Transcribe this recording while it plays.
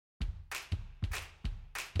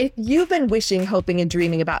If you've been wishing, hoping, and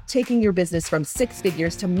dreaming about taking your business from 6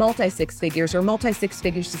 figures to multi-6 figures or multi-6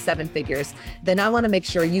 figures to 7 figures, then I want to make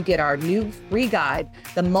sure you get our new free guide,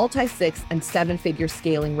 the multi-6 and 7-figure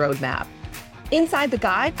scaling roadmap. Inside the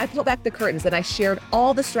guide, I pulled back the curtains and I shared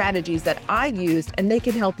all the strategies that I used, and they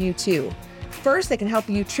can help you too. First, they can help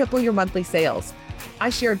you triple your monthly sales. I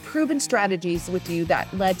shared proven strategies with you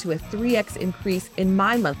that led to a 3x increase in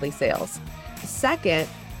my monthly sales. Second,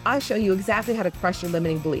 I show you exactly how to crush your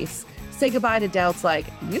limiting beliefs. Say goodbye to doubts like,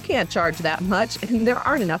 you can't charge that much, and there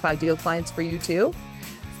aren't enough ideal clients for you too.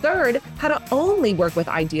 Third, how to only work with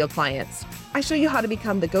ideal clients. I show you how to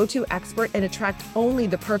become the go-to expert and attract only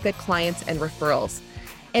the perfect clients and referrals.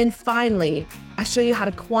 And finally, I show you how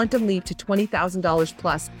to quantum leap to $20,000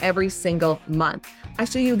 plus every single month. I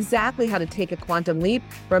show you exactly how to take a quantum leap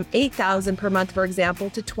from $8,000 per month, for example,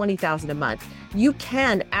 to $20,000 a month. You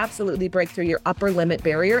can absolutely break through your upper limit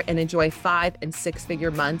barrier and enjoy 5- and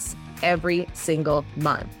 6-figure months every single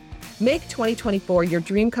month. Make 2024 your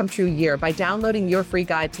dream come true year by downloading your free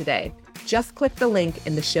guide today. Just click the link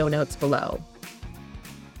in the show notes below.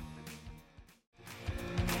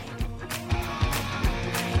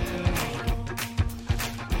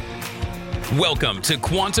 Welcome to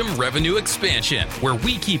Quantum Revenue Expansion, where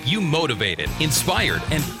we keep you motivated, inspired,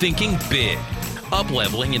 and thinking big.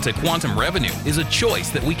 Up-leveling into quantum revenue is a choice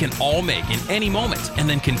that we can all make in any moment, and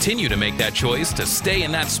then continue to make that choice to stay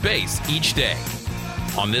in that space each day.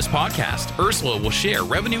 On this podcast, Ursula will share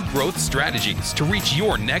revenue growth strategies to reach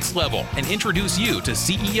your next level and introduce you to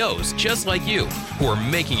CEOs just like you who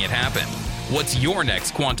are making it happen. What's your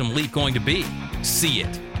next quantum leap going to be? See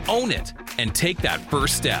it, own it, and take that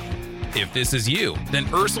first step. If this is you, then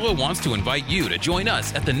Ursula wants to invite you to join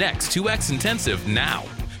us at the next 2X Intensive now.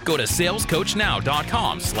 Go to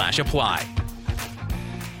salescoachnow.com/apply.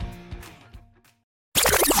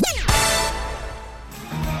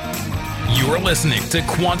 You're listening to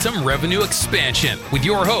Quantum Revenue Expansion with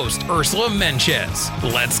your host, Ursula Mentjes.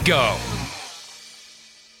 Let's go.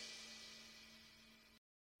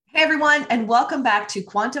 Hey everyone, and welcome back to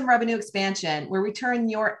Quantum Revenue Expansion, where we turn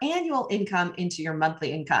your annual income into your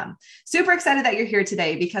monthly income. Super excited that you're here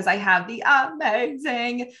today because I have the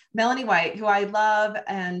amazing Melanie White, who I love,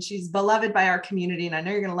 and she's beloved by our community, and I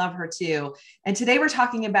know you're going to love her too. And today we're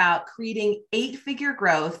talking about creating 8-figure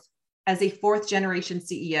growth as a 4th-generation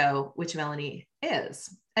CEO, which Melanie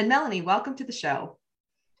is. And Melanie, welcome to the show.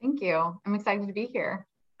 Thank you. I'm excited to be here.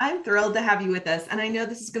 I'm thrilled to have you with us. And I know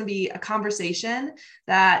this is going to be a conversation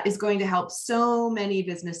that is going to help so many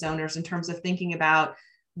business owners in terms of thinking about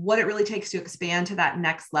what it really takes to expand to that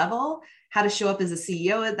next level, how to show up as a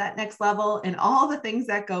CEO at that next level, and all the things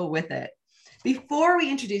that go with it. Before we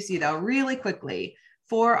introduce you though, really quickly,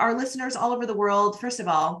 for our listeners all over the world, first of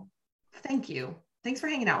all, thank you. Thanks for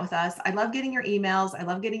hanging out with us. I love getting your emails. I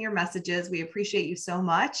love getting your messages. We appreciate you so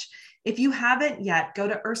much. If you haven't yet, go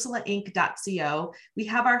to ursulainc.co. We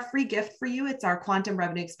have our free gift for you. It's our Quantum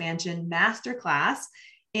Revenue Expansion Masterclass.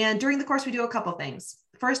 And during the course, we do a couple things.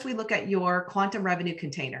 First, we look at your quantum revenue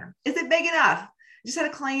container. Is it big enough? I just had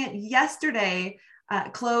a client yesterday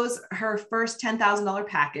close her first $10,000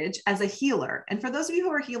 package as a healer. And for those of you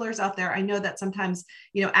who are healers out there, I know that sometimes,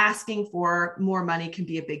 asking for more money can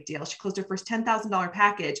be a big deal. She closed her first $10,000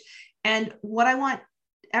 package. And what I want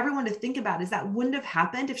everyone to think about is that wouldn't have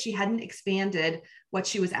happened if she hadn't expanded what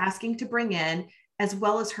she was asking to bring in, as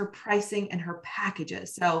well as her pricing and her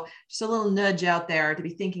packages. So just a little nudge out there to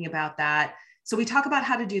be thinking about that. So we talk about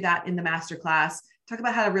how to do that in the masterclass, talk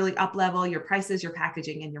about how to really up-level your prices, your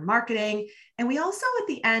packaging, and your marketing. And we also at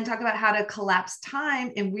the end talk about how to collapse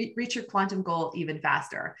time and reach your quantum goal even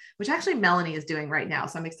faster, which actually Melanie is doing right now.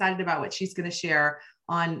 So I'm excited about what she's going to share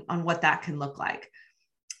on what that can look like.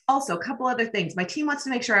 Also, a couple other things. My team wants to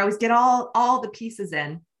make sure I always get all the pieces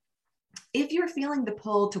in. If you're feeling the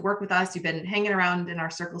pull to work with us, you've been hanging around in our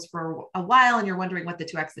circles for a while and you're wondering what the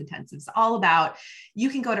 2X Intensive is all about, you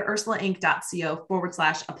can go to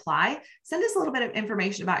ursulainc.co/apply. Send us a little bit of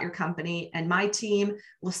information about your company, and my team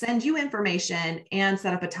will send you information and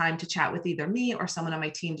set up a time to chat with either me or someone on my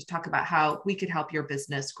team to talk about how we could help your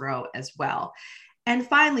business grow as well. And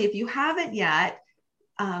finally, if you haven't yet,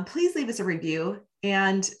 please leave us a review.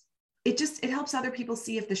 And it helps other people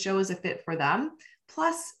see if the show is a fit for them.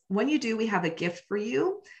 Plus, when you do, we have a gift for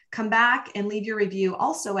you. Come back and leave your review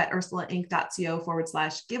also at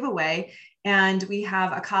ursulainc.co/giveaway. And we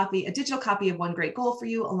have a digital copy of One Great Goal for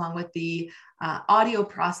you, along with the audio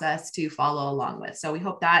process to follow along with. So we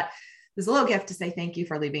hope that there's a little gift to say thank you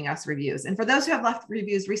for leaving us reviews. And for those who have left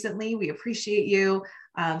reviews recently, we appreciate you.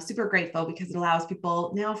 Super grateful because it allows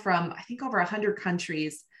people now from, I think, over 100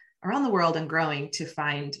 countries around the world and growing to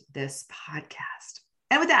find this podcast.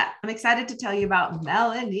 And with that, I'm excited to tell you about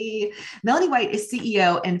Melanie. Melanie White is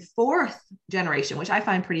CEO and fourth generation, which I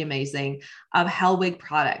find pretty amazing, of Hellwig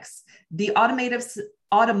Products. The automotive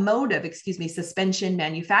suspension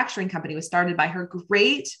manufacturing company was started by her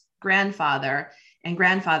great grandfather in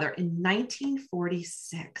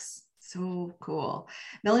 1946. So cool.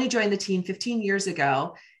 Melanie joined the team 15 years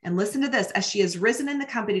ago, and listen to this, as she has risen in the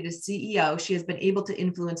company to CEO, she has been able to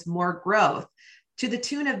influence more growth to the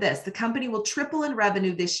tune of this. The company will triple in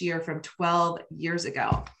revenue this year from 12 years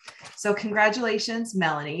ago. So congratulations,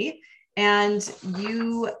 Melanie. And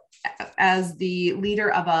you, as the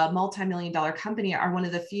leader of a multi-million-dollar company, are one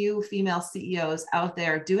of the few female CEOs out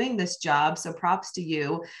there doing this job. So props to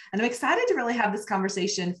you. And I'm excited to really have this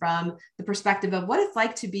conversation from the perspective of what it's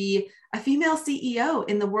like to be a female CEO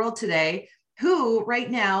in the world today, who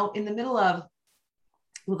right now, in the middle of,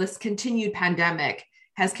 well, this continued pandemic,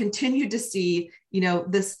 has continued to see,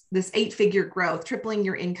 this 8-figure growth, tripling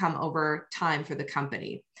your income over time for the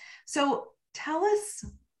company. So tell us,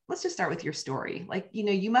 let's just start with your story.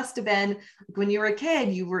 You must have been, when you were a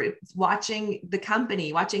kid, you were watching the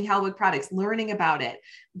company, watching Hellwig Products, learning about it.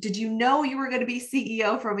 Did you know you were going to be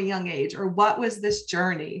CEO from a young age, or what was this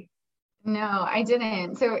journey? No, I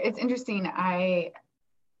didn't. So it's interesting. I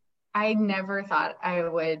never thought I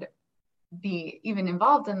would be even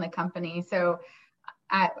involved in the company. So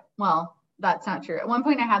that's not true. At one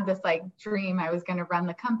point I had this dream I was going to run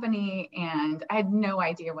the company, and I had no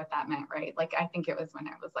idea what that meant, right? I think it was when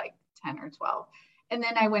I was 10 or 12. And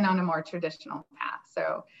then I went on a more traditional path.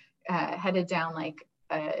 So headed down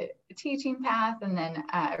a teaching path, and then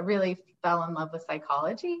really fell in love with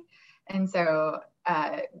psychology. And so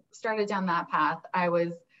started down that path. I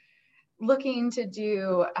was looking to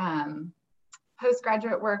do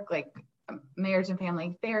postgraduate work, like marriage and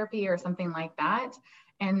family therapy or something like that.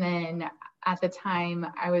 And then at the time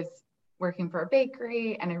I was working for a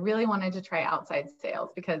bakery, and I really wanted to try outside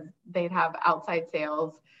sales because they'd have outside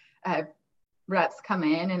sales reps come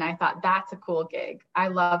in. And I thought, that's a cool gig. I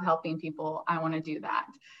love helping people. I want to do that.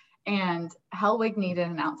 And Hellwig needed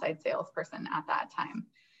an outside salesperson at that time.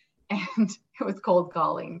 And it was cold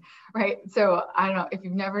calling, right? So I don't know if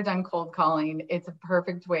you've never done cold calling, it's a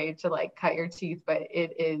perfect way to cut your teeth, but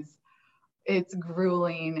it's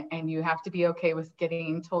grueling, and you have to be okay with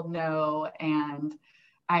getting told no. And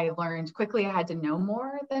I learned quickly I had to know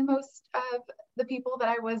more than most of the people that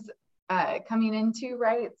I was coming into,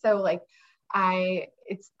 right? So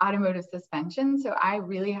it's automotive suspension. So I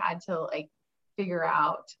really had to figure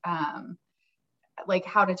out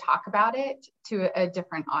how to talk about it to a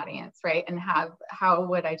different audience, right? And how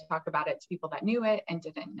would I talk about it to people that knew it and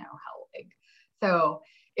didn't know Hellwig? So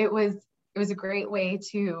it was a great way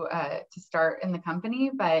to start in the company,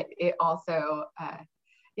 but it also,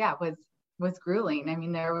 was grueling. I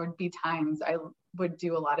mean, there would be times I would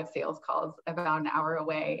do a lot of sales calls about an hour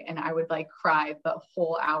away, and I would cry the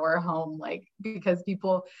whole hour home, because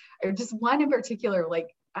people, just one in particular,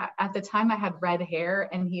 at the time I had red hair,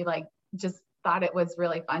 and he just thought it was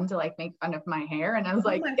really fun to make fun of my hair. And I was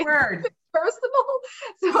like, oh my word. Personal.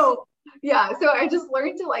 So yeah, so I just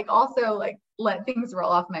learned to also let things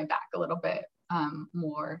roll off my back a little bit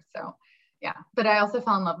more. So yeah, but I also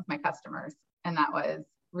fell in love with my customers, and that was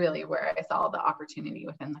really where I saw the opportunity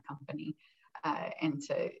within the company and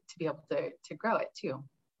to be able to grow it too.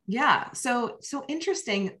 Yeah. So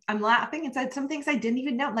interesting. I'm laughing and said some things I didn't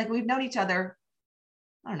even know. We've known each other,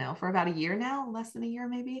 I don't know, for about a year now, less than a year,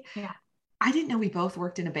 maybe. Yeah. I didn't know we both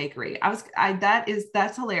worked in a bakery.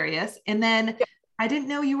 That's hilarious. And then I didn't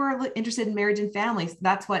know you were interested in marriage and families.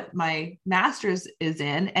 That's what my master's is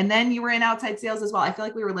in. And then you were in outside sales as well. I feel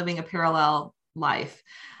like we were living a parallel life.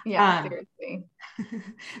 Yeah, seriously.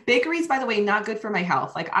 Bakeries, by the way, not good for my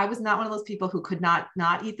health. I was not one of those people who could not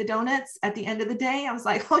eat the donuts at the end of the day. I was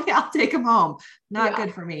like, oh yeah, I'll take them home. Not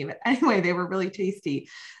good for me. But anyway, they were really tasty.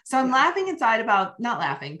 So I'm laughing inside about, not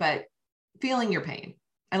laughing, but feeling your pain.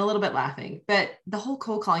 And a little bit laughing, but the whole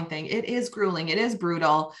cold calling thing, it is grueling. It is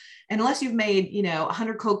brutal. And unless you've made,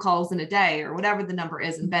 100 cold calls in a day or whatever the number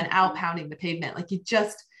is, and been out pounding the pavement,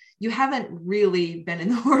 you haven't really been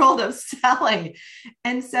in the world of selling.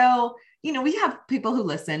 And so, we have people who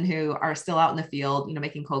listen who are still out in the field,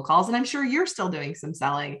 making cold calls. And I'm sure you're still doing some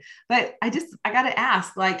selling, but I got to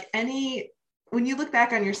ask, when you look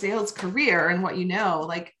back on your sales career and what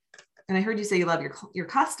and I heard you say you love your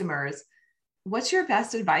customers, what's your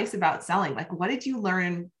best advice about selling? What did you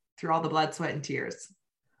learn through all the blood, sweat, and tears?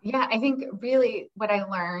 Yeah, I think really what I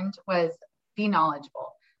learned was be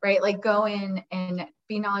knowledgeable, right? Go in and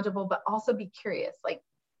be knowledgeable, but also be curious.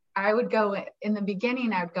 I would go in the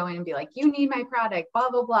beginning, I would go in and be like, you need my product,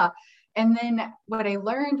 blah, blah, blah. And then what I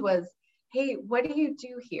learned was hey, what do you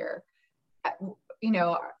do here? You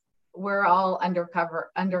know, we're all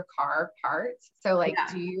undercar parts. So like,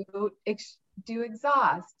 do you do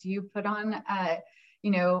exhaust? Do you put on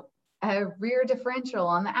a rear differential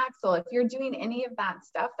on the axle? If you're doing any of that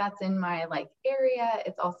stuff, that's in my like area.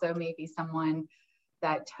 It's also maybe someone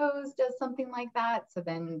that tows does something like that. So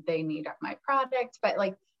then they need my product. But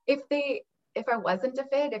like, if I wasn't a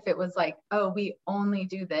fit, if it was like, oh, we only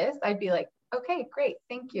do this, I'd be like, okay, great,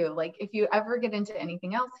 thank you. Like, if you ever get into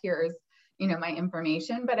anything else, here's, my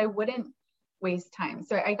information, but I wouldn't waste time.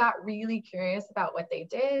 So I got really curious about what they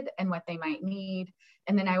did and what they might need.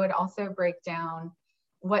 And then I would also break down,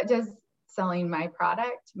 what does selling my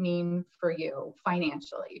product mean for you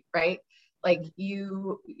financially, right? Like,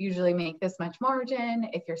 you usually make this much margin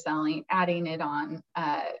if you're adding it on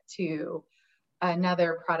to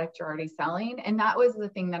another product you're already selling. And that was the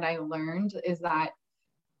thing that I learned, is that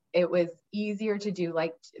it was easier to do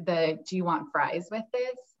like the, do you want fries with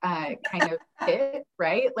this kind of hit,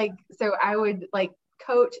 right? Like, so I would like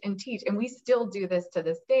coach and teach, and we still do this to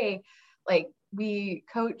this day. Like, we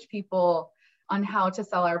coach people on how to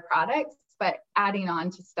sell our products, but adding on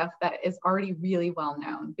to stuff that is already really well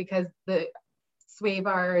known, because the sway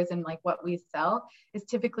bars and like what we sell is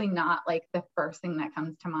typically not like the first thing that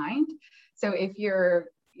comes to mind. So if you're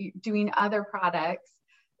doing other products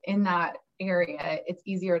in that area, it's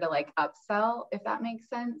easier to like upsell, if that makes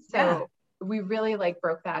sense. So we really like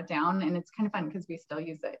broke that down, and it's kind of fun because we still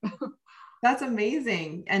use it. That's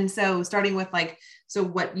amazing. And so starting with like, so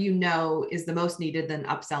what is the most needed, then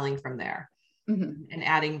upselling from there, and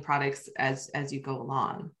adding products as you go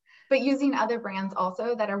along. But using other brands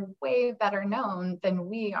also that are way better known than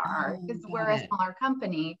we are, because we're a smaller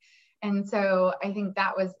company. And so I think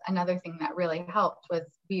that was another thing that really helped, was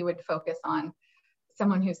we would focus on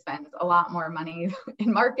someone who spends a lot more money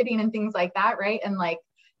in marketing and things like that, right? And like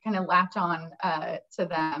kind of latch on to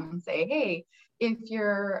them and say, hey, if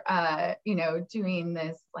you're doing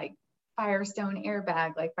this like Firestone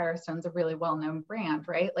airbag, like Firestone's a really well-known brand,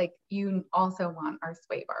 right? Like, you also want our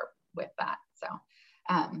sway bar with that.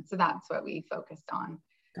 So that's what we focused on.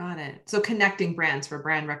 Got it. So connecting brands for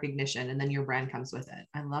brand recognition, and then your brand comes with it.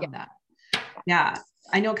 I love that. Yeah.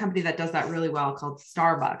 I know a company that does that really well called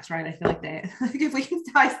Starbucks, right? I feel like if we can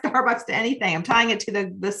tie Starbucks to anything, I'm tying it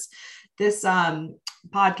to this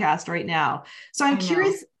podcast right now. So I'm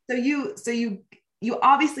curious. So you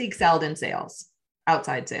obviously excelled in sales,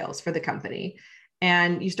 outside sales for the company,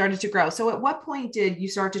 and you started to grow. So at what point did you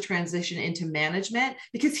start to transition into management?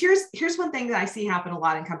 Because here's one thing that I see happen a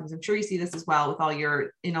lot in companies. I'm sure you see this as well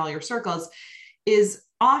in all your circles, is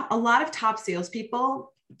a lot of top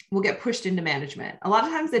salespeople will get pushed into management. A lot of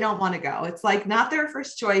times they don't want to go. It's like not their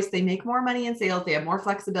first choice. They make more money in sales. They have more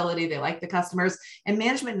flexibility. They like the customers, and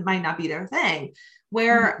management might not be their thing.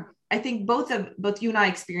 Where I think both you and I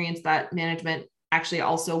experienced that management actually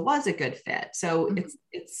also was a good fit. So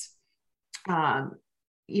it's an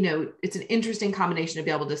interesting combination to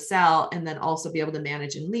be able to sell and then also be able to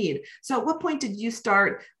manage and lead. So at what point did you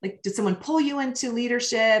start, like, did someone pull you into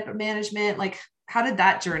leadership or management? Like, how did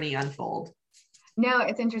that journey unfold? No,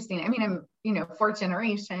 it's interesting. I mean, I'm, fourth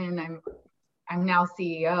generation, I'm now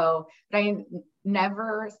CEO, but I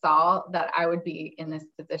never saw that I would be in this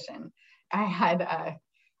position. I had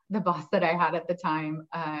the boss that I had at the time,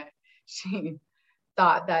 she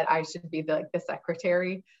thought that I should be the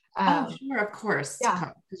secretary. Sure, of course.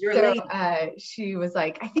 Yeah. You're late. She was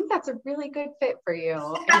like, I think that's a really good fit for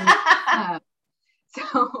you. And,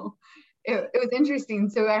 so it was interesting.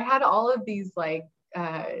 So I had all of these like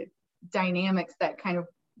dynamics that kind of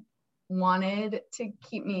wanted to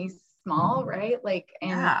keep me small, right? Like,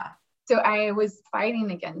 and so I was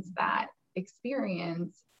fighting against that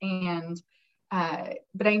experience, and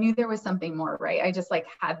but I knew there was something more, right? I just like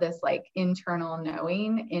had this like internal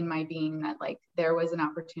knowing in my being that like there was an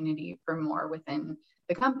opportunity for more within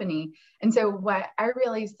the company. And so what I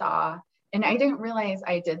really saw, and I didn't realize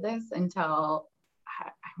I did this until I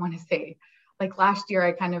want to say like last year,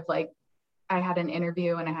 I kind of like, I had an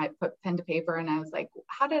interview and I had put pen to paper and I was like,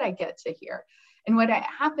 how did I get to here? And what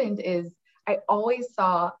happened is I always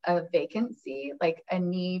saw a vacancy, like a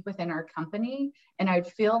need within our company, and I'd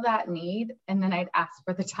feel that need and then I'd ask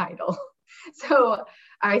for the title. So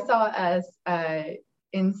I saw us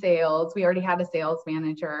in sales. We already had a sales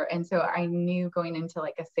manager. And so I knew going into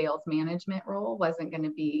like a sales management role wasn't going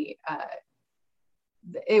to be,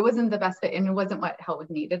 it wasn't the best fit, and it wasn't what Hellwood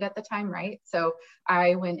needed at the time, right? So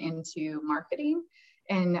I went into marketing,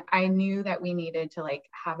 and I knew that we needed to like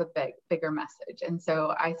have a bigger message. And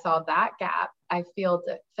so I saw that gap, I filled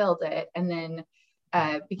it, and then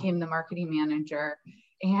became the marketing manager.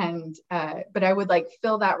 And, but I would like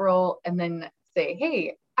fill that role and then say,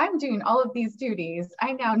 hey, I'm doing all of these duties.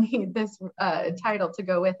 I now need this title to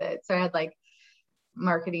go with it. So I had like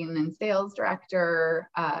marketing and sales director.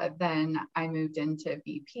 Then I moved into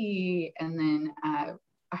VP, and then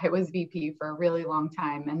I was VP for a really long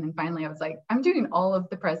time. And then finally I was like, I'm doing all of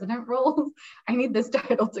the president roles. I need this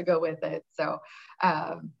title to go with it. So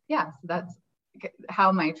yeah, so that's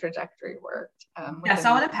how my trajectory worked. So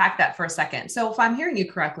I want to pack that for a second. So if I'm hearing you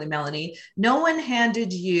correctly, Melanie, no one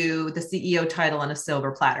handed you the CEO title on a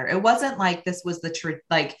silver platter. It wasn't like this was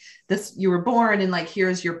like this, you were born and like,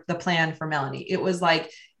 here's the plan for Melanie. It was like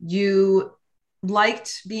you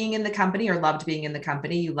liked being in the company or loved being in the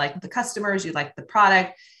company. You liked the customers, you liked the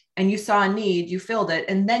product, and you saw a need, you filled it.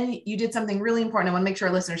 And then you did something really important. I want to make sure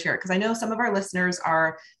our listeners hear it, because I know some of our listeners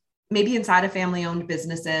are maybe inside of family-owned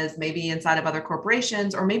businesses, maybe inside of other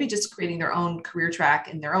corporations, or maybe just creating their own career track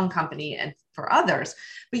in their own company and for others.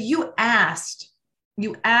 But you asked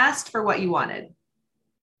for what you wanted.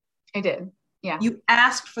 I did. Yeah. You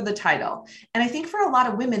asked for the title. And I think for a lot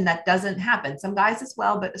of women, that doesn't happen. Some guys as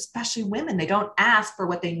well, but especially women, they don't ask for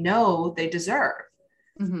what they know they deserve.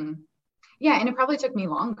 Mm-hmm. Yeah. And it probably took me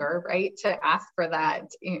longer, right, to ask for that.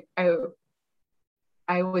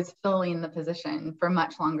 I was filling the position for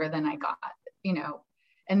much longer than I got,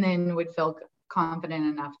 and then would feel confident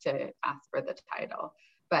enough to ask for the title.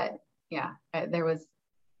 But yeah, I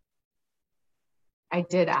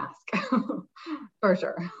did ask for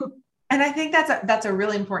sure. And I think that's a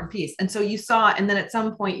really important piece. And so you saw, and then at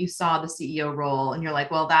some point you saw the CEO role and you're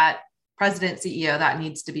like, well, that president CEO, that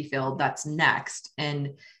needs to be filled. That's next.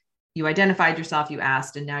 And you identified yourself, you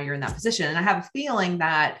asked, and now you're in that position. And I have a feeling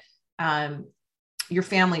that, your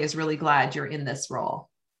family is really glad you're in this role.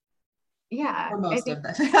 Yeah. For most of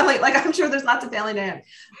the family. Like I'm sure there's lots of family dynamics,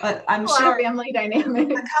 but I'm sure family dynamics.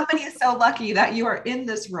 The company is so lucky that you are in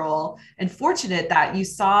this role and fortunate that you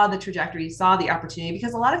saw the trajectory, you saw the opportunity,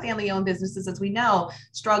 because a lot of family-owned businesses, as we know,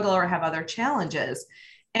 struggle or have other challenges.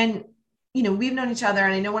 And we've known each other,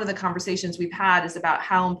 and I know one of the conversations we've had is about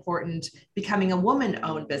how important becoming a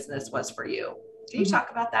woman-owned business was for you. Can you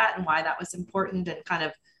talk about that and why that was important and kind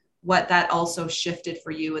of what that also shifted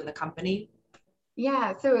for you in the company?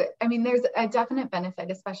 Yeah. So, I mean, there's a definite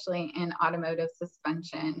benefit, especially in automotive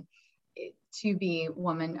suspension, to be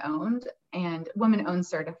woman-owned and woman-owned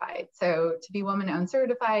certified. So to be woman-owned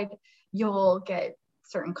certified, you'll get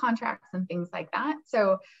certain contracts and things like that.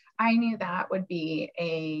 So I knew that would be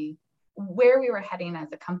where we were heading as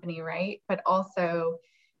a company, right? But also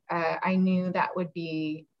I knew that would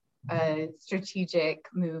be a strategic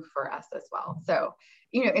move for us as well. So,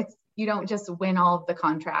 you don't just win all of the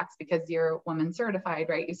contracts because you're woman certified,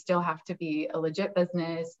 right? You still have to be a legit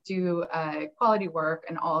business, do quality work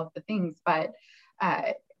and all of the things, but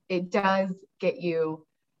it does get you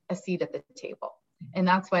a seat at the table. And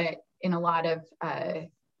that's what in a lot of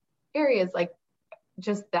areas, like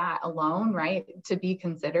just that alone, right, to be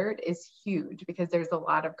considered is huge because there's a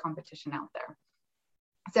lot of competition out there.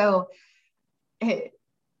 So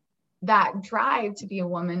that drive to be a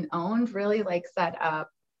woman owned really like set up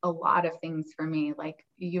a lot of things for me. Like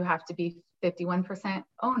you have to be 51%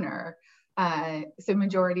 owner, so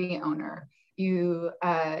majority owner.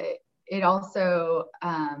 It also,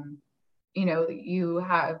 you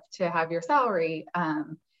have to have your salary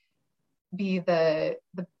be the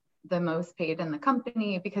most paid in the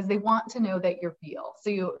company because they want to know that you're real.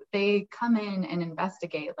 So they come in and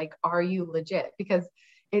investigate, like, are you legit? Because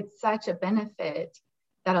it's such a benefit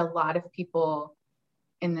that a lot of people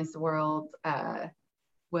in this world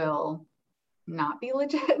will not be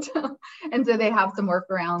legit. And so they have some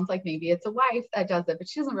workarounds, like maybe it's a wife that does it, but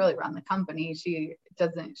she doesn't really run the company. She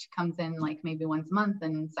comes in like maybe once a month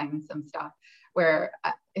and signs some stuff where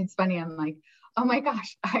it's funny. I'm like, oh my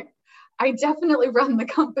gosh, I definitely run the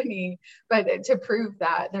company, but to prove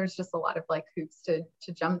that there's just a lot of like hoops to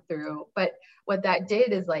jump through. But what that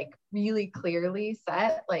did is like really clearly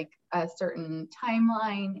set like a certain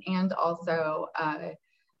timeline and also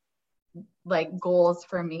like goals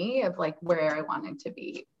for me of like where I wanted to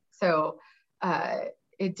be. So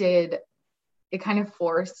it kind of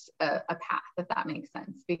forced a path, if that makes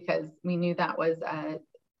sense, because we knew that was a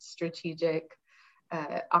strategic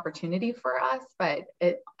opportunity for us, but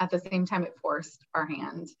at the same time, it forced our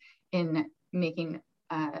hand in making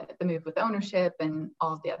the move with ownership and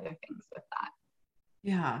all of the other things with that.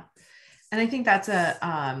 Yeah. And I think that's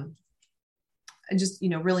just,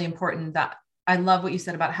 really important. That I love what you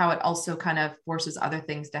said about how it also kind of forces other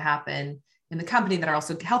things to happen in the company that are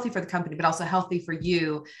also healthy for the company, but also healthy for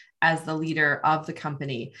you as the leader of the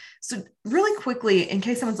company. So really quickly, in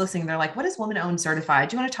case someone's listening, they're like, what is Woman Owned Certified?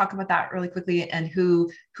 Do you want to talk about that really quickly? And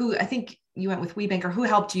who I think you went with WeBank, or who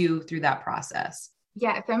helped you through that process?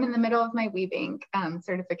 Yeah, so I'm in the middle of my WeBank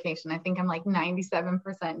certification. I think I'm like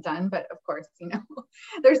 97% done, but of course,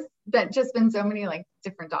 there's just been so many like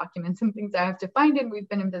different documents and things I have to find, and we've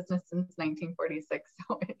been in business since 1946,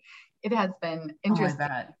 so it has been interesting.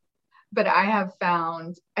 But I've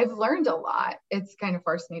learned a lot. It's kind of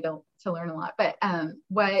forced me to learn a lot. But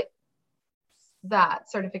what that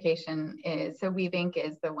certification is, so WeBank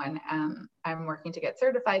is the one I'm working to get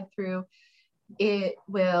certified through. It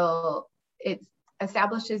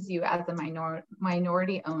establishes you as a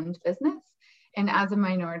minority owned business. And as a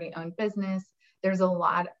minority owned business, there's a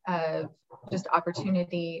lot of just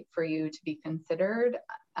opportunity for you to be considered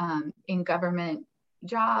in government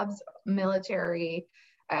jobs, military,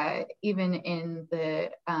 even in the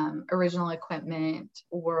original equipment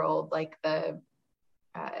world, like the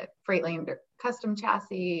Freightliner custom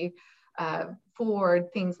chassis, Ford,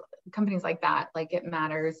 companies like that. Like, it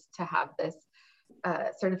matters to have this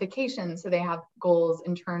certification. So they have goals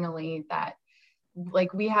internally that,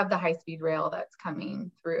 like, we have the high-speed rail that's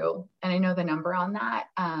coming through, and I know the number on that.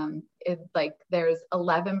 There's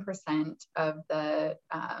 11% of the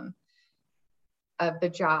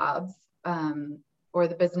jobs or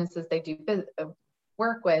the businesses they do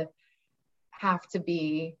work with have to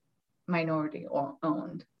be minority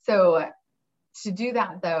owned. So to do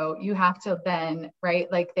that, though, you have to then, right,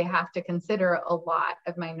 like, they have to consider a lot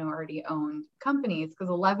of minority owned companies, because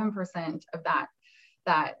 11% of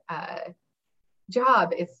that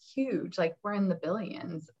job is huge. Like, we're in the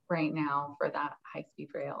billions right now for that high speed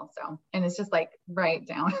rail. So, and it's just like right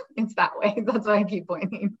down, it's that way. That's why I keep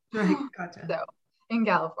pointing. Right. Gotcha. So in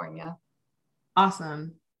California.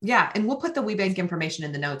 Awesome. Yeah. And we'll put the WeBank information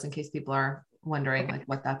in the notes in case people are wondering like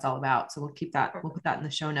what that's all about. So we'll put that in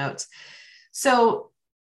the show notes. So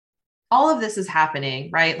all of this is happening,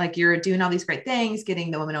 right? Like, you're doing all these great things,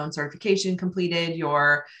 getting the Women Owned certification completed,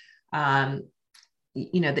 your, the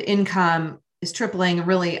income is tripling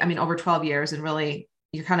really, over 12 years, and really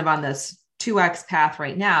you're kind of on this 2x path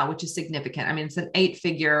right now, which is significant. It's an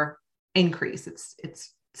 8-figure increase.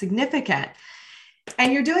 It's significant.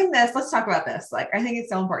 And you're doing this. Let's talk about this. Like, I think it's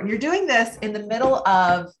so important. You're doing this in the middle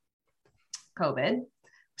of COVID,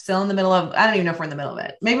 still in the middle of, I don't even know if we're in the middle of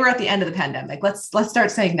it. Maybe we're at the end of the pandemic. Let's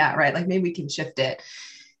start saying that, right? Like, maybe we can shift it.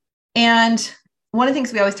 And one of the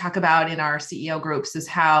things we always talk about in our CEO groups is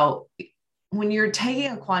how when you're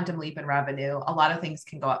taking a quantum leap in revenue, a lot of things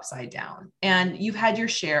can go upside down. And you've had your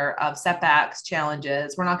share of setbacks,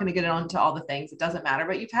 challenges. We're not going to get into all the things. It doesn't matter,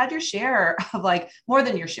 but you've had your share of, like, more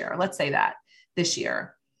than your share. Let's say that this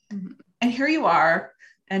year. Mm-hmm. And here you are.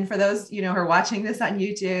 And for those, who are watching this on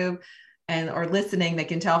YouTube or listening, they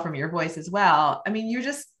can tell from your voice as well.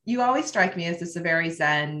 You always strike me as just a very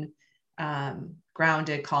Zen,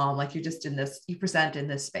 grounded, calm, like you're just you present in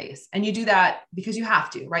this space, and you do that because you have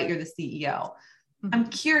to, right? You're the CEO. Mm-hmm. I'm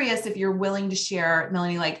curious if you're willing to share,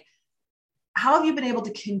 Melanie, like, how have you been able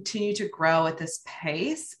to continue to grow at this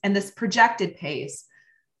pace and this projected pace,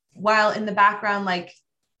 while in the background, like,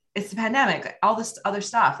 it's the pandemic, like, all this other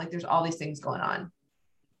stuff, like, there's all these things going on.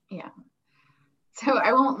 Yeah. So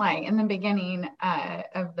I won't lie, in the beginning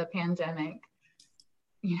of the pandemic,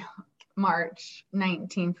 March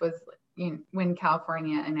 19th was when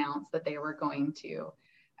California announced that they were going to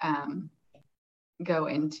go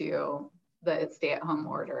into the stay-at-home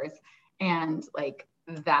orders. And like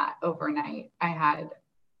that overnight,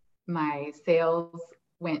 my sales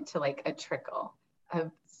went to like a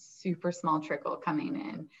super small trickle coming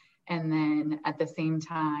in. And then at the same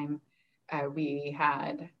time, we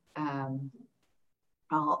had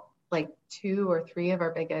like 2 or 3 of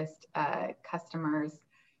our biggest customers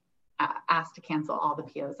asked to cancel all the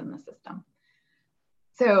POs in the system.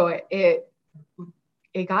 So it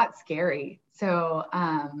got scary. So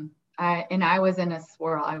I was in a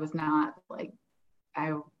swirl. I wasn't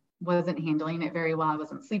handling it very well. I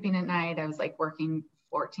wasn't sleeping at night. I was like working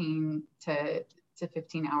 14 to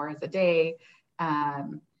 15 hours a day.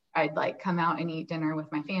 I'd like come out and eat dinner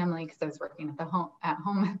with my family because I was working at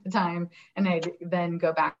home at the time, and I'd then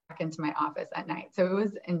go back into my office at night. So it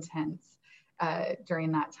was intense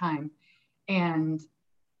during that time, and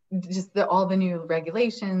just all the new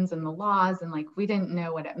regulations and the laws, and like we didn't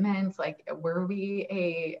know what it meant. Like, were we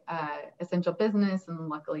a essential business? And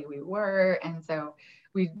luckily we were, and so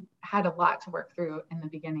we had a lot to work through in the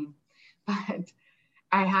beginning, but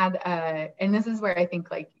I had, and this is where I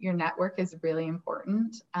think like your network is really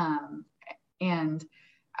important. And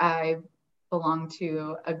I belong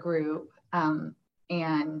to a group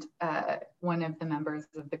And one of the members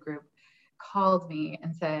of the group called me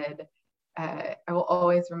and said, I will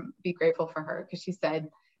always be grateful for her, because she said,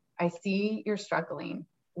 I see you're struggling.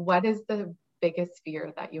 What is the biggest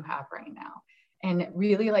fear that you have right now? And it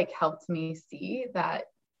really like helped me see that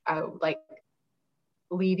like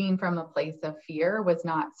leading from a place of fear was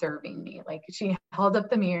not serving me. Like she held up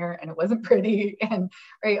the mirror and it wasn't pretty, and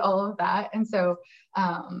right, all of that. And so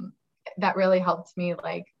that really helped me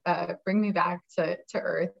like bring me back to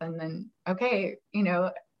earth. And then, okay, you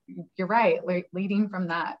know, you're right, like leading from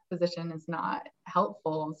that position is not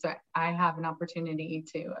helpful. So I have an opportunity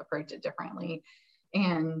to approach it differently.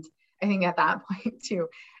 And I think at that point too,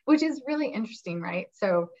 which is really interesting, right?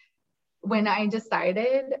 So when I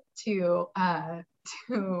decided to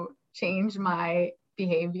change my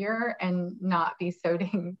behavior and not be so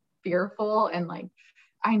dang fearful, and like,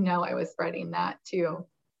 I know I was spreading that too,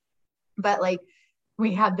 but like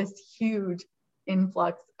we had this huge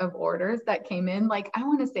influx of orders that came in. Like, I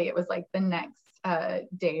want to say it was like the next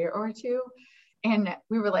day or two. And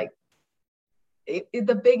we were like,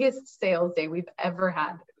 the biggest sales day we've ever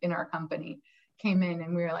had in our company came in,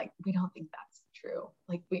 and we were like, we don't think that's true.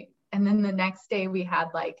 Like and then the next day we had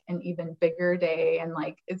like an even bigger day. And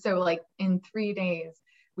like, so like in 3 days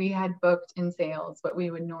we had booked in sales what we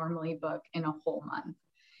would normally book in a whole month.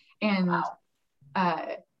 And, wow.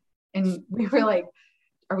 And we were like,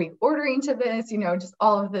 are we ordering to this? You know, just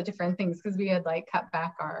all of the different things, because we had like cut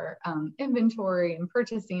back our inventory and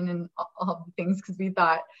purchasing and all the things, because we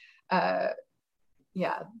thought,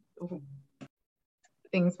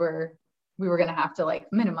 things we were going to have to like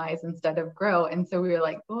minimize instead of grow. And so we were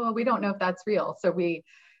like, oh, we don't know if that's real. So we,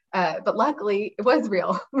 but luckily it was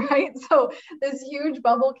real, right? So this huge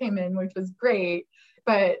bubble came in, which was great.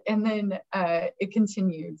 And then it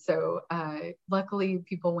continued. So luckily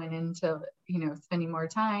people went into, you know, spending more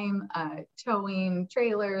time towing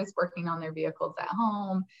trailers, working on their vehicles at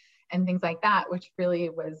home and things like that, which really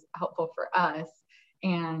was helpful for us.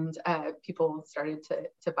 And people started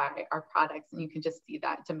to buy our products, and you could just see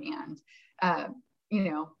that demand. You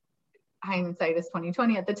know, hindsight is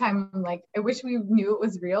 2020. At the time, I'm like, I wish we knew it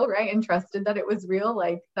was real, right? And trusted that it was real,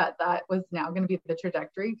 like that was now going to be the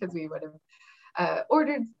trajectory, because we would have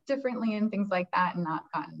ordered differently and things like that, and not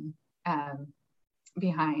gotten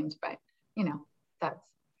behind. But you know, that's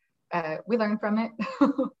we learned from it.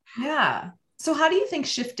 Yeah. So how do you think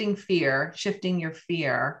shifting your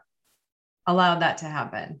fear allowed that to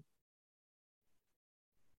happen?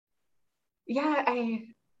 Yeah,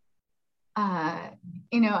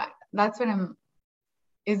 you know, that's what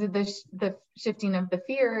is it the shifting of the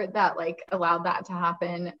fear that like allowed that to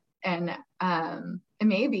happen? And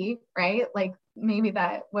maybe, right? Like maybe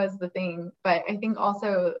that was the thing, but I think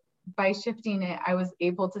also by shifting it, I was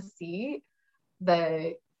able to see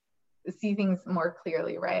things more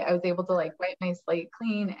clearly, right? I was able to like wipe my slate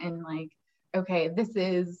clean and like, okay, this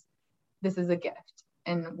is a gift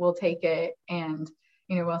and we'll take it. And,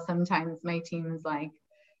 you know, well, sometimes my team is like,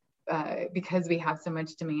 because we have so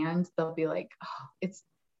much demand, they'll be like, oh,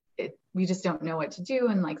 we just don't know what to do.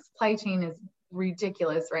 And like supply chain is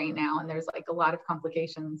ridiculous right now. And there's like a lot of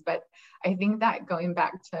complications. But I think that going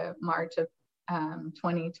back to March of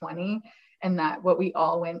 2020, and that what we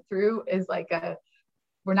all went through is like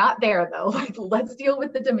we're not there though. Like, let's deal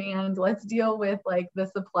with the demand. Let's deal with like the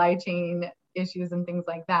supply chain issues and things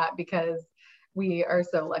like that, because we are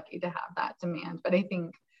so lucky to have that demand. But I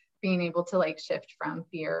think being able to like shift from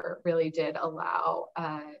fear really did allow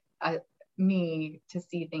me to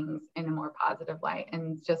see things in a more positive light.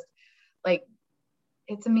 And just like,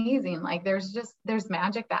 it's amazing. Like there's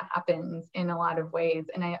magic that happens in a lot of ways.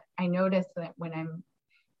 And I notice that when I'm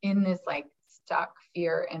in this like stuck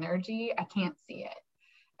fear energy, I can't see it.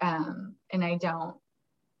 And I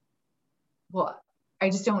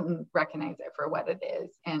just don't recognize it for what it is.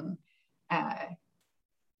 And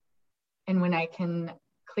when I can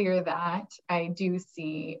clear that, I do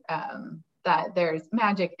see that there's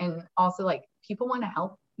magic, and also like people want to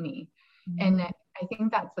help me. Mm-hmm. And I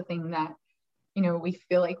think that's the thing that, you know, we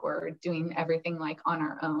feel like we're doing everything like on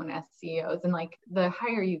our own as CEOs, and like the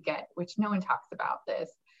higher you get, which no one talks about this,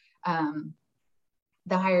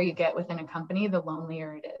 the higher you get within a company, the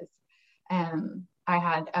lonelier it is. I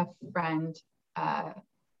had a friend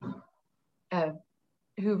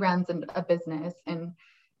who runs a business, and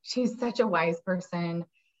she's such a wise person.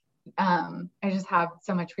 I just have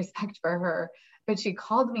so much respect for her. But she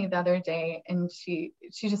called me the other day, and she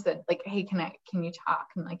just said like, hey, can you talk?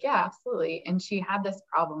 I'm like, yeah, absolutely. And she had this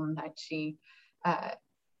problem that she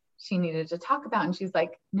she needed to talk about. And she's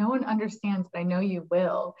like, no one understands, but I know you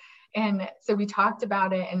will. And so we talked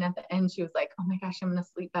about it. And at the end, she was like, oh my gosh, I'm going to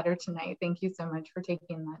sleep better tonight. Thank you so much for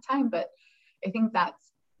taking that time. But I think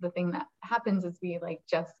that's the thing that happens, is we like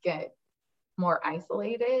just get more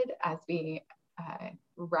isolated as we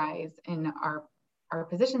rise in our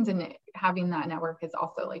positions, and having that network is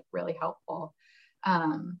also like really helpful.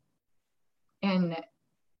 And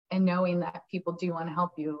knowing that people do want to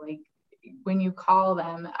help you, like when you call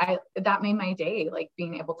them, that made my day, like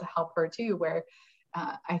being able to help her too, where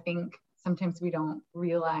I think sometimes we don't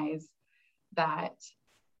realize that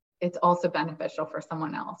it's also beneficial for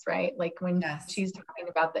someone else, right? Like when she's talking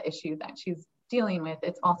about the issue that she's dealing with,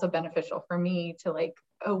 it's also beneficial for me to like,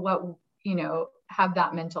 have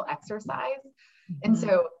that mental exercise. Mm-hmm. And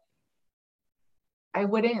so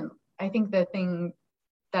I think the thing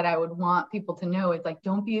that I would want people to know is like,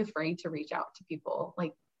 don't be afraid to reach out to people.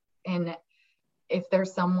 Like, and if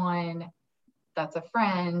there's someone that's a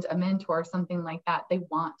friend, a mentor, something like that, they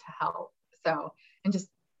want to help. So, and just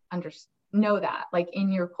know that like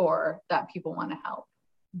in your core that people want to help.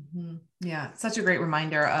 Mm-hmm. Yeah. Such a great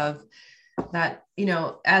reminder of that,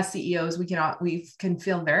 as CEOs, we can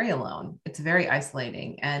feel very alone. It's very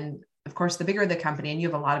isolating. And of course, the bigger the company and you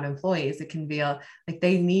have a lot of employees, it can feel like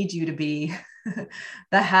they need you to be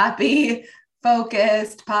the happy,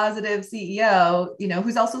 focused, positive CEO,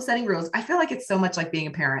 who's also setting rules. I feel like it's so much like being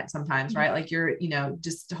a parent sometimes, right? Like you're,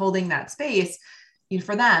 just holding that space,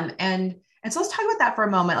 for them. And so let's talk about that for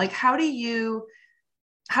a moment. Like, how do you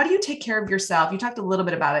take care of yourself? You talked a little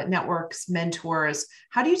bit about it, networks, mentors.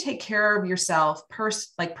 How do you take care of yourself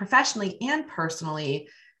like professionally and personally,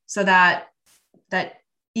 so that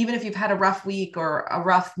even if you've had a rough week or a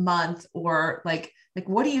rough month, or like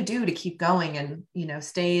what do you do to keep going and,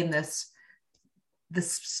 stay in this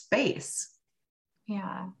space?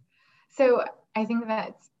 Yeah. So I think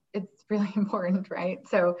that it's really important, right?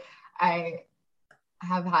 So I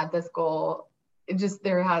have had this goal.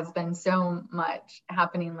 There has been so much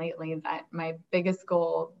happening lately that my biggest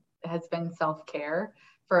goal has been self-care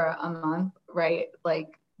for a month, right?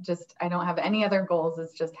 Like I don't have any other goals.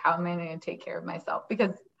 It's just how am I going to take care of myself?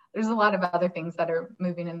 Because there's a lot of other things that are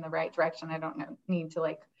moving in the right direction. I don't need to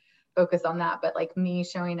like focus on that, but like me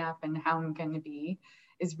showing up and how I'm going to be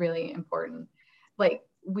is really important. Like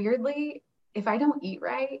weirdly, if I don't eat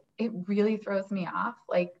right, it really throws me off.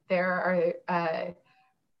 Like there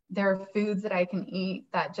are foods that I can eat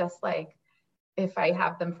that just like, if I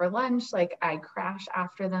have them for lunch, like I crash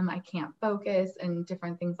after them, I can't focus and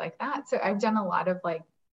different things like that. So I've done a lot of like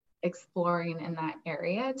exploring in that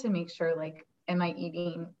area to make sure like, am I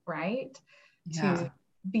eating right? Yeah. To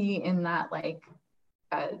be in that like,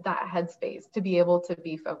 that headspace, to be able to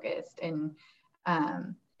be focused. And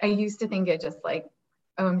I used to think it just like,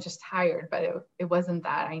 oh, I'm just tired, but it wasn't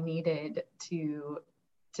that. I needed to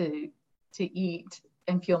eat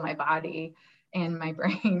and feel my body and my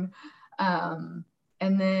brain. And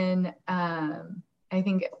then I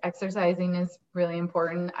think exercising is really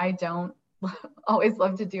important. I don't always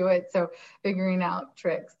love to do it. So figuring out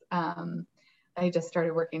tricks. I just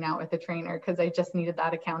started working out with a trainer because I just needed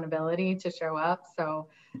that accountability to show up. So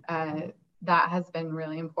that has been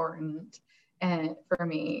really important for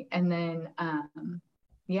me. And then, I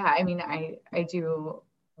do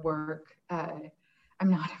work. I'm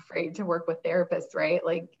not afraid to work with therapists, right?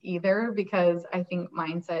 Like either, because I think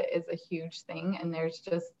mindset is a huge thing. And there's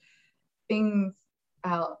just things,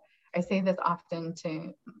 I say this often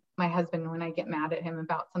to my husband when I get mad at him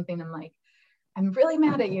about something. I'm like, I'm really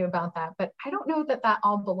mad at you about that, but I don't know that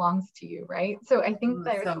all belongs to you, right? So I think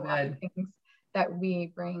there's a lot of things that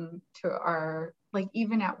we bring to our, like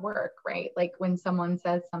even at work, right? Like when someone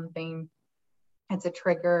says something, it's a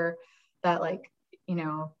trigger that like,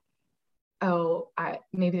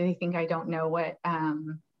 maybe they think I don't know what,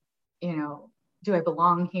 do I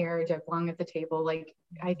belong here? Do I belong at the table? Like,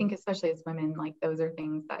 I think especially as women, like those are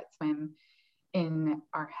things that swim in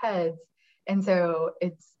our heads. And so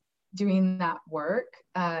it's doing that work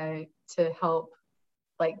to help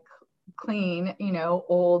like clean,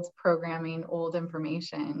 old programming, old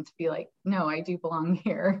information, to be like, no, I do belong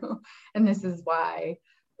here. And this is why,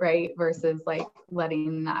 right? Versus like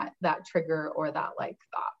letting that trigger or that like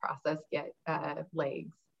thought process get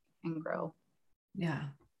legs and grow. Yeah.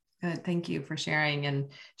 Good. Thank you for sharing and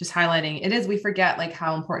just highlighting. We forget like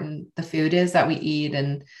how important the food is that we eat.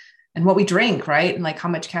 And and what we drink, right? And like how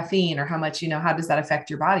much caffeine or how much, how does that affect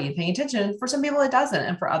your body? And paying attention. For some people, it doesn't.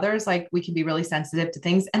 And for others, like we can be really sensitive to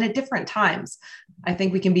things and at different times. I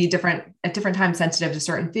think we can be at different times sensitive to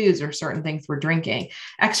certain foods or certain things we're drinking.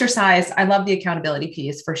 Exercise, I love the accountability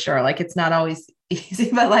piece for sure. Like it's not always easy,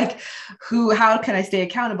 but like how can I stay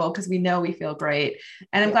accountable? Because we know we feel great.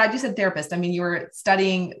 And I'm glad you said therapist. I mean, you were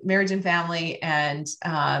studying marriage and family, and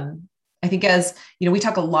I think as we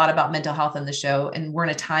talk a lot about mental health on the show, and we're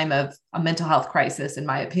in a time of a mental health crisis, in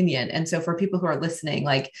my opinion. And so for people who are listening,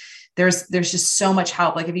 like there's just so much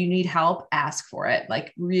help. Like if you need help, ask for it,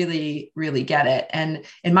 like really, really get it. And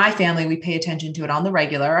in my family, we pay attention to it on the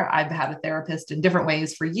regular. I've had a therapist in different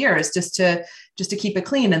ways for years, just to keep it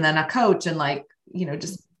clean. And then a coach and like,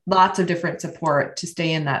 just lots of different support to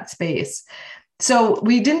stay in that space. So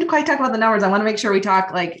we didn't quite talk about the numbers. I want to make sure we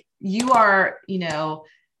talk, like you are,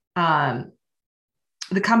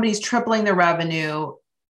 the company's tripling their revenue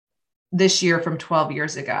this year from 12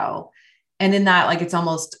 years ago. And in that, like, it's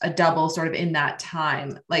almost a double sort of in that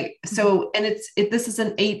time. Like, so, and this is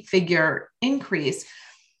an 8-figure increase.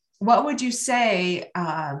 What would you say,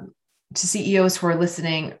 to CEOs who are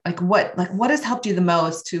listening, what has helped you the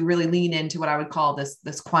most to really lean into what I would call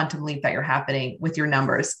this quantum leap that you're happening with your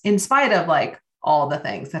numbers, in spite of like all the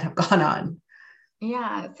things that have gone on?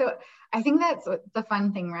 Yeah. So I think that's the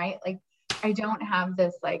fun thing, right? Like, I don't have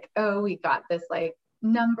this like, oh, we got this like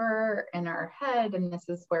number in our head and this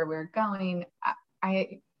is where we're going.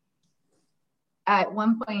 I at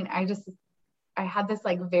one point, I had this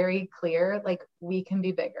like very clear, like, we can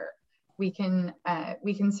be bigger. We can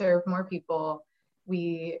serve more people.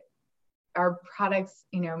 Our products,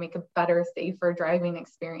 make a better, safer driving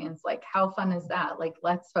experience. Like, how fun is that? Like,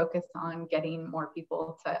 let's focus on getting more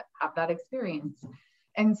people to have that experience.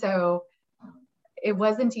 And so it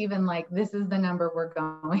wasn't even like, this is the number we're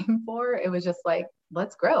going for. It was just like,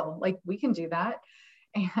 let's grow. Like, we can do that.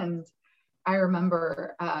 And I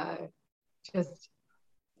remember just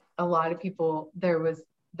a lot of people, there was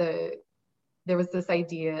this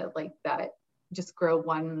idea like that, just grow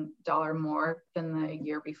 $1 more than the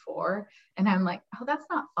year before. And I'm like, oh, that's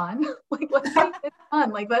not fun. Like, let's make this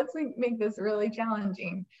fun. Like, let's make this really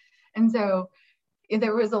challenging. And so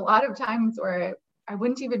there was a lot of times where I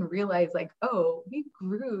wouldn't even realize like, oh, we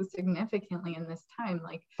grew significantly in this time.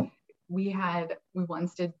 Like we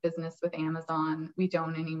once did business with Amazon. We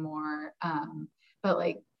don't anymore. But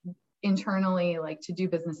like internally, like to do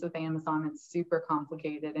business with Amazon, it's super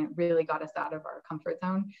complicated and it really got us out of our comfort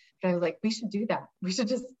zone. But I was like, we should do that. We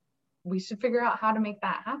should figure out how to make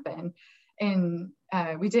that happen. And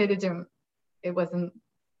we did. It wasn't,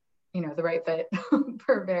 the right fit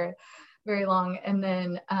for very, very long. And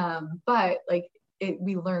then, but like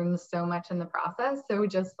we learned so much in the process. So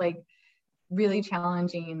just like really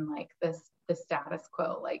challenging, like the status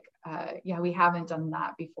quo, like, yeah, we haven't done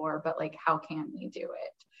that before, but like, how can we do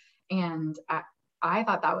it? And I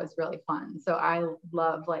thought that was really fun. So I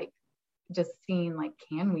love like just seeing like,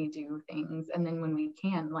 can we do things? And then when we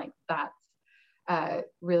can, like, that's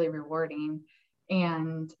really rewarding.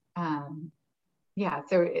 And yeah,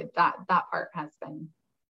 so that part has been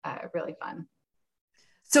really fun.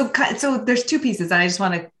 So there's two pieces. And I just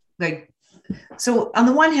want to like, so on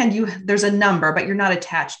the one hand, there's a number, but you're not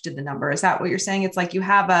attached to the number. Is that what you're saying? It's like you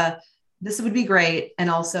have this would be great. And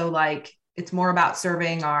also like, it's more about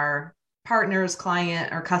serving our partners,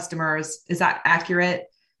 client, or customers. Is that accurate?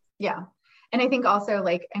 Yeah. And I think also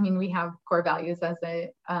like, I mean, we have core values as a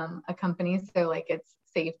company. So like it's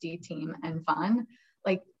safety, team, and fun.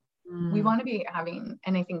 Like we want to be having,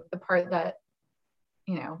 and I think the part that,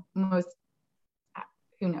 most,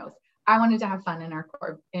 who knows, I wanted to have fun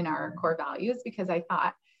in our core values, because I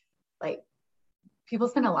thought like people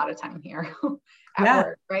spend a lot of time here at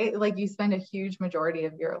work, right? Like you spend a huge majority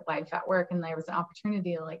of your life at work, and there was an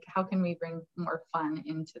opportunity like, how can we bring more fun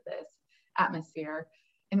into this atmosphere?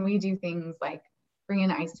 And we do things like bring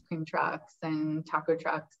in ice cream trucks and taco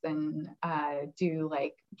trucks and do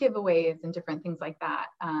like giveaways and different things like that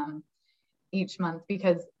each month,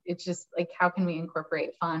 because it's just like, how can we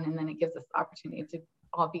incorporate fun? And then it gives us the opportunity to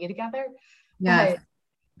all be together. Yeah.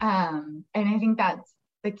 And I think that's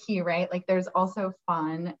the key, right? Like there's also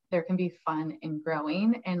fun. There can be fun in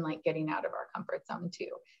growing and like getting out of our comfort zone too.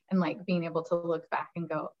 And like being able to look back and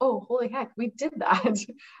go, oh, holy heck, we did that,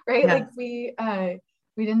 right? Yeah. Like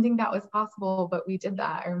we didn't think that was possible, but we did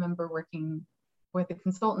that. I remember working with a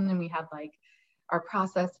consultant, and we had like, our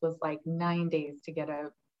process was like 9 days to get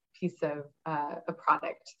a piece of a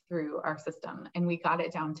product through our system. And we got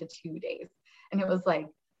it down to 2 days. And it was like,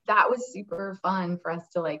 that was super fun for us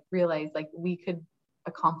to like realize like we could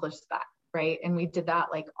accomplish that, right? And we did that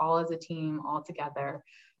like all as a team, all together.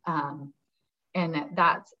 And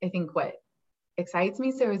that's, I think, what excites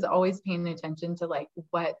me. So is always paying attention to like,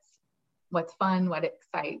 what's fun, what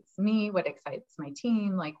excites me, what excites my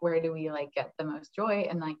team, like where do we like get the most joy?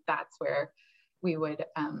 And like, that's where we would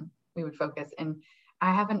focus. And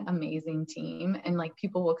I have an amazing team, and like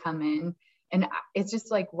people will come in and it's just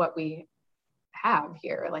like what we have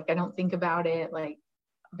here. Like, I don't think about it like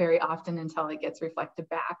very often until it gets reflected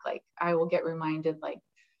back. Like I will get reminded like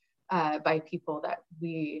by people that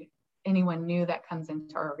anyone new that comes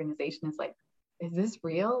into our organization is like, is this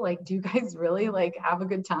real? Like, do you guys really like have a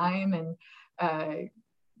good time? And,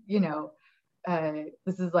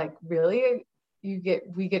 this is like, really,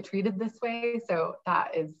 we get treated this way. So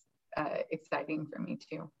that is exciting for me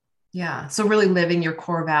too. Yeah. So really living your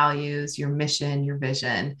core values, your mission, your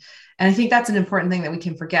vision. And I think that's an important thing that we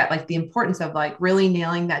can forget, like the importance of like really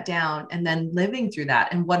nailing that down and then living through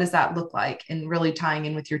that. And what does that look like? And really tying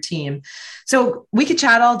in with your team. So we could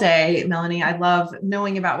chat all day, Melanie. I love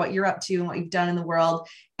knowing about what you're up to and what you've done in the world.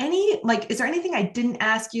 Is there anything I didn't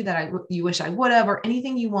ask you that you wish I would have, or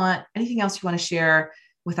anything else you want to share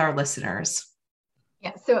with our listeners?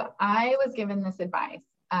 Yeah. So I was given this advice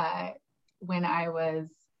when I was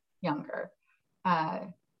younger. I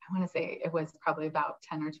want to say it was probably about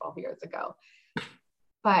 10 or 12 years ago.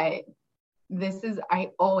 But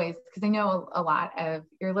I always, because I know a lot of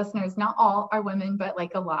your listeners, not all are women, but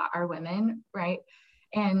like a lot are women, right?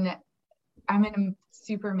 And I'm in a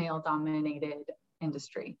super male dominated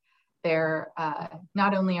industry.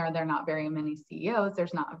 Not only are there not very many CEOs,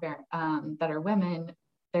 there's not very that are women,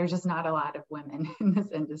 there's just not a lot of women in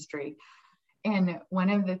this industry. And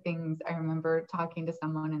one of the things I remember talking to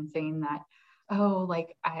someone and saying that,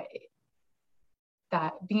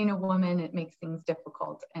 that being a woman, it makes things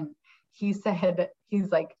difficult. And he's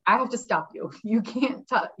like, I have to stop you. You can't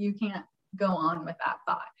go on with that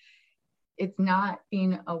thought. It's not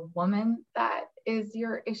being a woman that is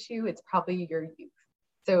your issue. It's probably your youth.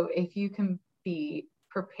 So if you can be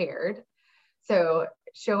prepared, so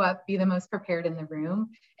show up, be the most prepared in the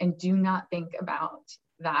room, and do not think about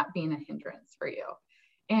that being a hindrance for you.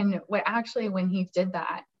 And when he did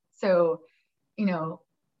that, so,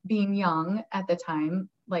 being young at the time,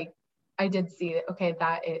 like I did see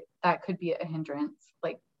that could be a hindrance,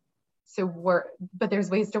 like, but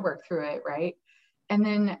there's ways to work through it. Right. And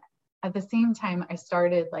then at the same time, I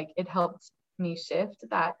started, like, it helped me shift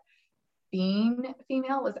that being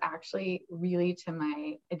female was actually really to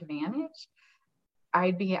my advantage.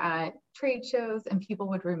 I'd be at trade shows and people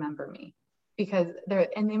would remember me because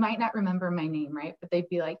they might not remember my name, right? But they'd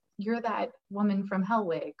be like, you're that woman from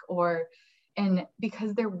Hellwig, and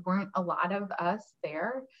because there weren't a lot of us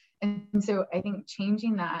there. And so I think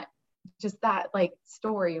changing that, just that like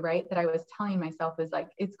story, right, that I was telling myself is like,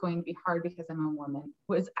 it's going to be hard because I'm a woman,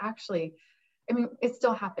 was actually, it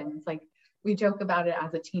still happens. Like we joke about it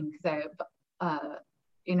as a team because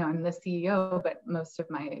I'm the CEO, but most of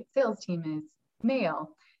my sales team is male.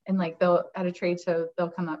 And like at a trade show, they'll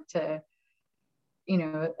come up to,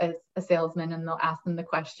 a salesman and they'll ask them the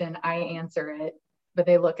question, I answer it, but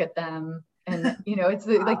they look at them and, it's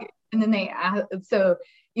like, and then they ask, so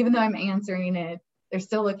even though I'm answering it, they're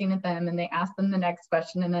still looking at them and they ask them the next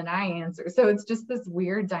question and then I answer. So it's just this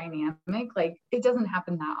weird dynamic. Like it doesn't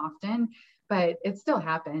happen that often, but it still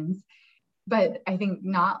happens. But I think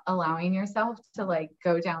not allowing yourself to like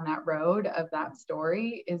go down that road of that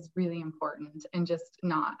story is really important, and just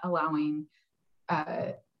not allowing,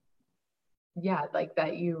 like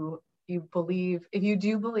that you believe, if you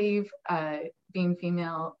do believe being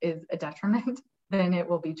female is a detriment, then it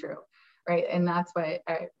will be true. Right. And that's what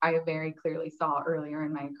I very clearly saw earlier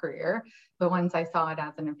in my career. But once I saw it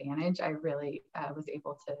as an advantage, I really was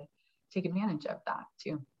able to take advantage of that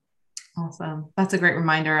too. Awesome. That's a great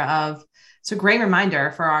reminder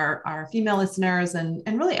for our female listeners and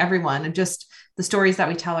really everyone, and just the stories that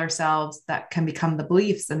we tell ourselves that can become the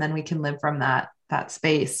beliefs, and then we can live from that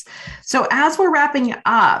space. So as we're wrapping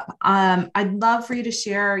up, I'd love for you to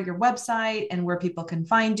share your website and where people can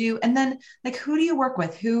find you. And then like, who do you work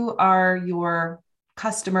with? Who are your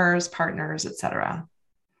customers, partners, et cetera?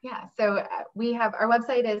 Yeah. So we have, our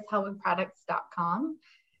website is hellwigproducts.com.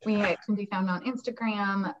 We can be found on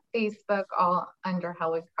Instagram, Facebook, all under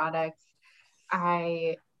Hellwig Products.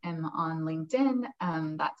 I am on LinkedIn.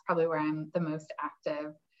 That's probably where I'm the most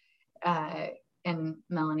active, and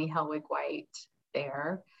Melanie Hellwig White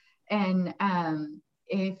there. And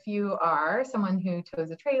if you are someone who tows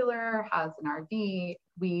a trailer, has an RV,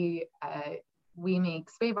 we make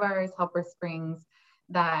sway bars, helper springs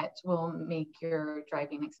that will make your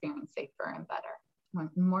driving experience safer and better,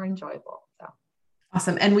 more enjoyable. So.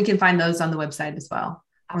 Awesome. And we can find those on the website as well.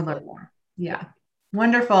 Absolutely. Or learn more. Yeah.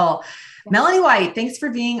 Wonderful. Melanie White, thanks for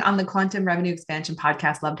being on the Quantum Revenue Expansion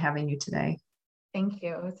podcast. Loved having you today. Thank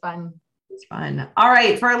you. It was fun. It's fun. All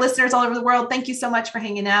right. For our listeners all over the world, thank you so much for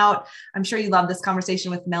hanging out. I'm sure you loved this conversation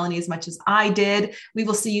with Melanie as much as I did. We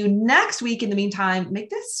will see you next week. In the meantime, make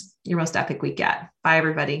this your most epic week yet. Bye,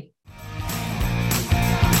 everybody.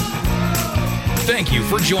 Thank you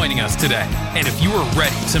for joining us today. And if you are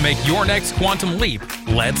ready to make your next quantum leap,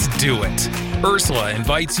 let's do it. Ursula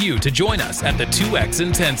invites you to join us at the 2X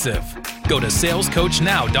Intensive. Go to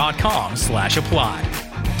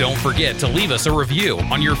salescoachnow.com/apply. Don't forget to leave us a review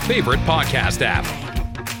on your favorite podcast app.